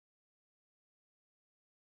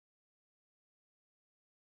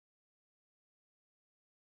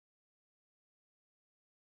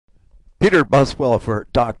Peter Buswell for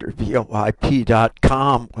drvoip.com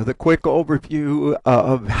with a quick overview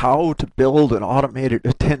of how to build an automated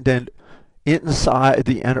attendant inside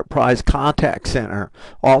the Enterprise Contact Center.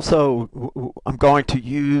 Also, I'm going to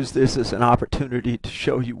use this as an opportunity to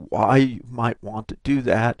show you why you might want to do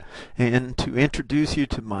that and to introduce you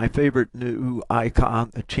to my favorite new icon,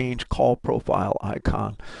 the Change Call Profile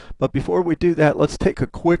icon. But before we do that, let's take a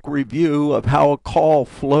quick review of how a call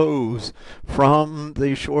flows from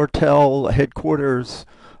the ShoreTel headquarters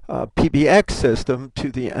PBX system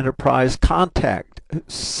to the Enterprise Contact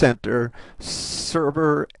Center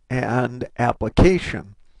server and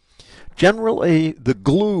application. Generally, the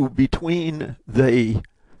glue between the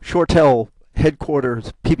ShoreTel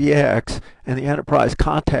headquarters PBX and the Enterprise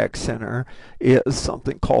Contact Center is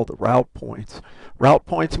something called the route points. Route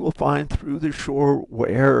points you will find through the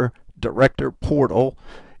Shoreware Director portal.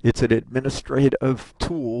 It's an administrative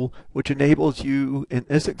tool which enables you, in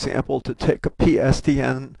this example, to take a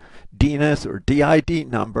PSTN DNS or DID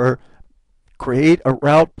number, create a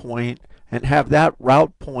route point, and have that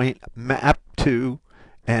route point mapped to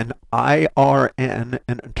an IRN,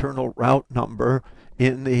 an internal route number,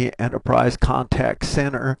 in the Enterprise Contact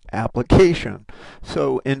Center application.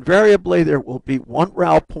 So invariably there will be one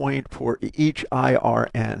route point for each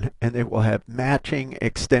IRN, and they will have matching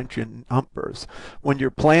extension numbers. When you're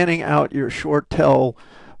planning out your ShoreTel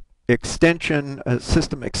extension,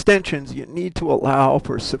 system extensions, you need to allow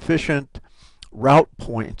for sufficient route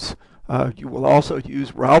points. You will also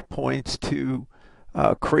use route points to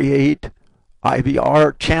create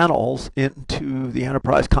IVR channels into the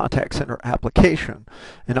Enterprise Contact Center application.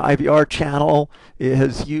 An IVR channel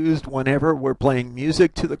is used whenever we're playing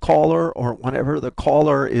music to the caller or whenever the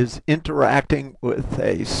caller is interacting with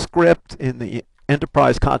a script in the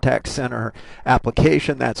Enterprise Contact Center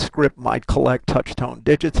application. That script might collect touch-tone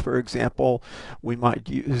digits, for example. We might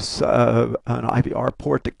use an IVR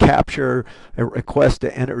port to capture a request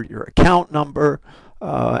to enter your account number.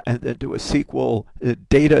 And then do a SQL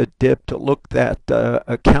data dip to look that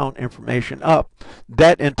account information up.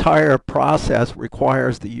 That entire process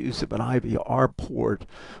requires the use of an IVR port.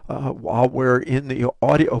 While we're in the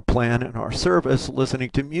audio plan in our service listening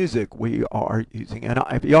to music, we are using an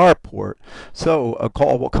IVR port. So a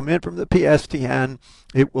call will come in from the PSTN.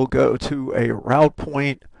 It will go to a route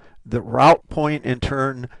point. The route point in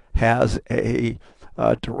turn has a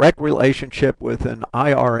direct relationship with an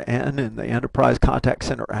IRN in the Enterprise Contact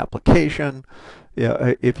Center application.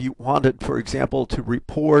 If you wanted, for example, to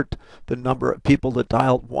report the number of people that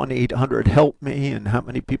dialed 1-800-HELP-ME and how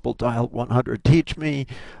many people dialed 1-800-TEACH-ME,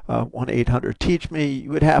 1-800-TEACH-ME, you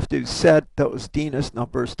would have to set those DNS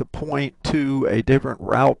numbers to point to a different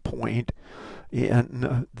route point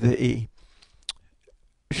in the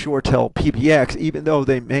ShoreTel PBX, even though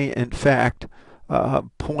they may in fact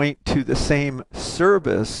point to the same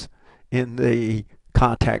service in the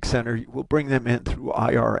contact center. You will bring them in through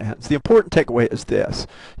IRNs. The important takeaway is this: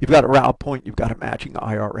 you've got a route point, you've got a matching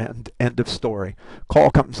IRN, end of story. Call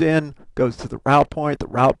comes in, goes to the route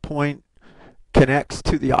point connects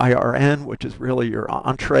to the IRN, which is really your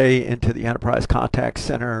entree into the Enterprise Contact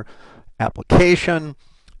Center application.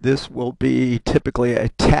 This will be typically a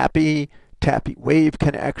tappy wave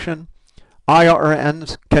connection.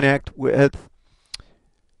 IRNs connect with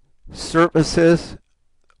services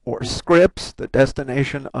or scripts. The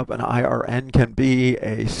destination of an IRN can be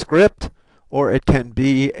a script or it can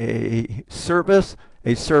be a service.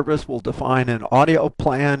 A service will define an audio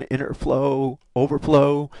plan, interflow,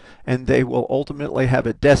 overflow, and they will ultimately have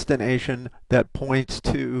a destination that points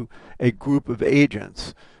to a group of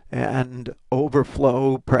agents, and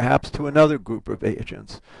overflow perhaps to another group of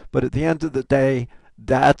agents. But at the end of the day,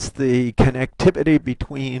 that's the connectivity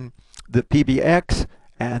between the PBX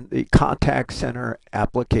and the contact center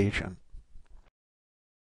application.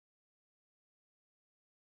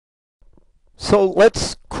 So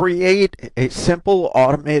let's create a simple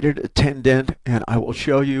automated attendant, and I will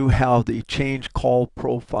show you how the change call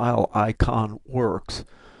profile icon works.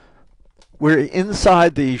 We're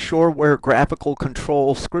inside the Shoreware graphical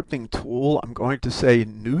control scripting tool. I'm going to say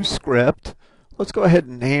new script. Let's go ahead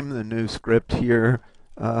and name the new script here,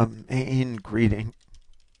 main greeting.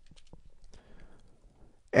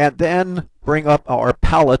 And then bring up our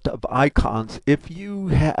palette of icons. If you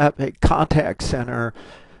have a contact center,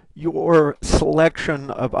 your selection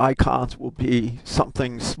of icons will be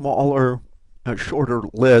something smaller, a shorter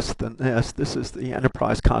list than this. This is the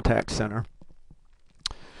Enterprise Contact Center.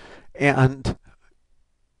 And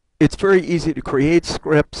it's very easy to create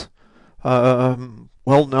scripts, well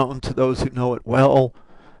known to those who know it well.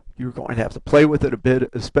 You're going to have to play with it a bit,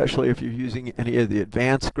 especially if you're using any of the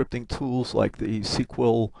advanced scripting tools like the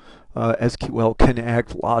SQL, SQL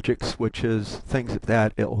Connect, logic switches, things of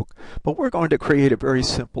that ilk. But we're going to create a very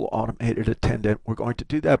simple automated attendant. We're going to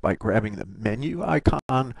do that by grabbing the menu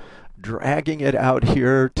icon, dragging it out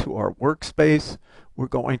here to our workspace. We're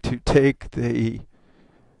going to take the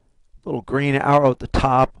little green arrow at the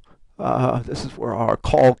top. This is where our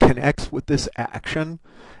call connects with this action,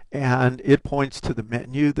 and it points to the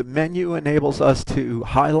menu. The menu enables us to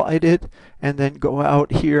highlight it and then go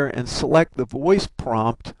out here and select the voice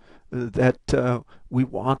prompt that we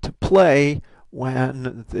want to play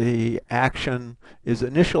when the action is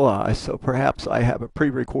initialized. So perhaps I have a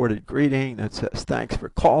pre-recorded greeting that says, "Thanks for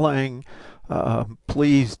calling.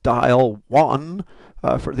 Please dial 1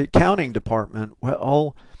 for the accounting department."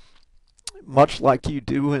 Well, much like you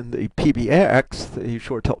do in the PBX, the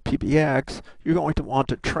ShoreTel PBX, you're going to want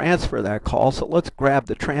to transfer that call. So let's grab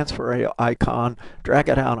the transfer icon, drag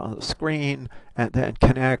it out on the screen, and then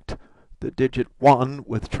connect the digit 1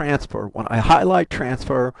 with transfer. When I highlight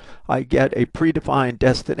transfer, I get a predefined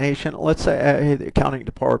destination. Let's say the accounting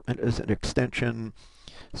department is an extension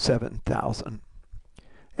 7000.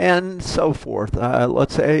 And so forth.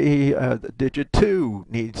 Let's say the digit 2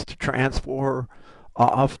 needs to transfer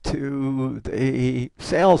off to the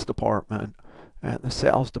sales department, and the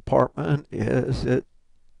sales department is at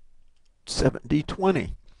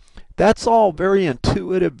 7020. That's all very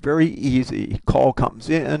intuitive, very easy. Call comes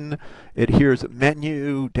in, it hears a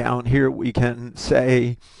menu. Down here we can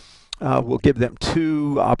say we'll give them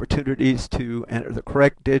 2 opportunities to enter the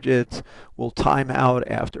correct digits. We'll time out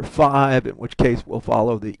after 5, in which case we'll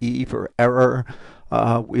follow the E for error.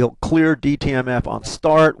 We'll clear DTMF on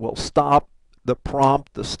start. We'll stop the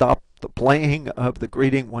prompt to stop the playing of the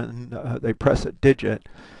greeting when they press a digit.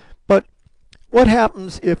 But what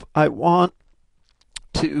happens if I want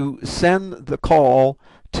to send the call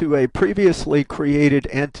to a previously created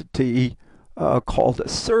entity called a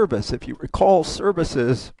service? If you recall,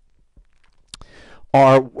 services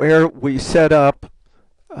are where we set up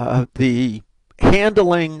the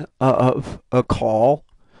handling of a call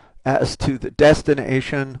as to the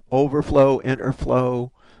destination, overflow,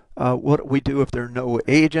 interflow. What do we do if there are no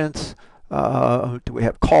agents? Do we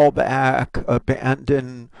have callback,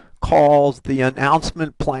 abandon calls? The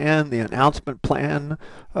announcement plan. The announcement plan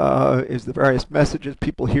is the various messages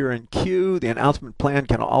people hear in queue. The announcement plan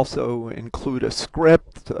can also include a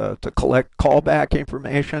script to collect callback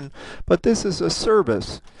information. But this is a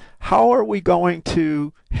service. How are we going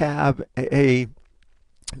to have a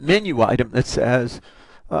menu item that says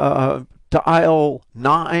dial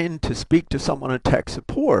 9 to speak to someone in tech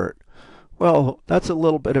support? Well, that's a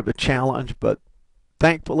little bit of a challenge, but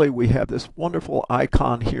thankfully we have this wonderful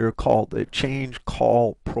icon here called the Change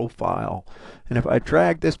Call Profile. And if I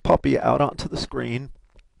drag this puppy out onto the screen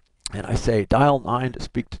and I say dial 9 to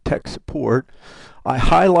speak to tech support, I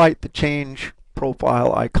highlight the Change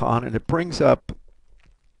Profile icon and it brings up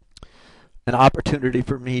an opportunity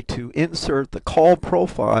for me to insert the call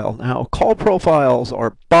profile. Now, call profiles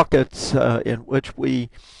are buckets in which we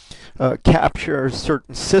capture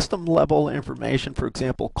certain system level information. For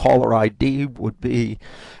example, caller ID would be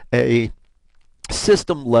a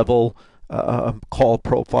system level call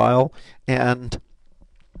profile, and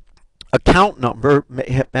account number may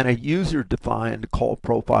have been a user-defined call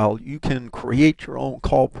profile. You can create your own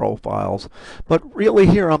call profiles, but really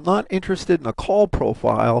here I'm not interested in a call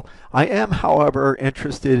profile. I am, however,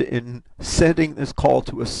 interested in sending this call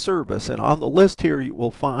to a service, and on the list here you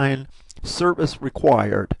will find service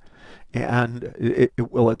required, and it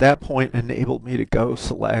will at that point enable me to go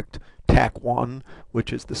select TAC 1,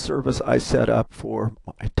 which is the service I set up for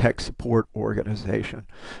my tech support organization.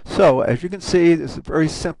 So as you can see, this is a very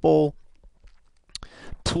simple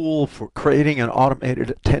tool for creating an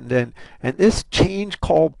automated attendant, and this change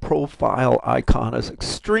call profile icon is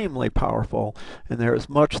extremely powerful, and there is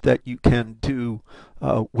much that you can do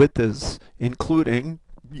with this, including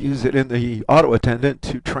use it in the auto attendant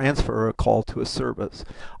to transfer a call to a service.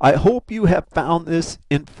 I hope you have found this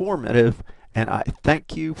informative, and I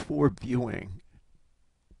thank you for viewing.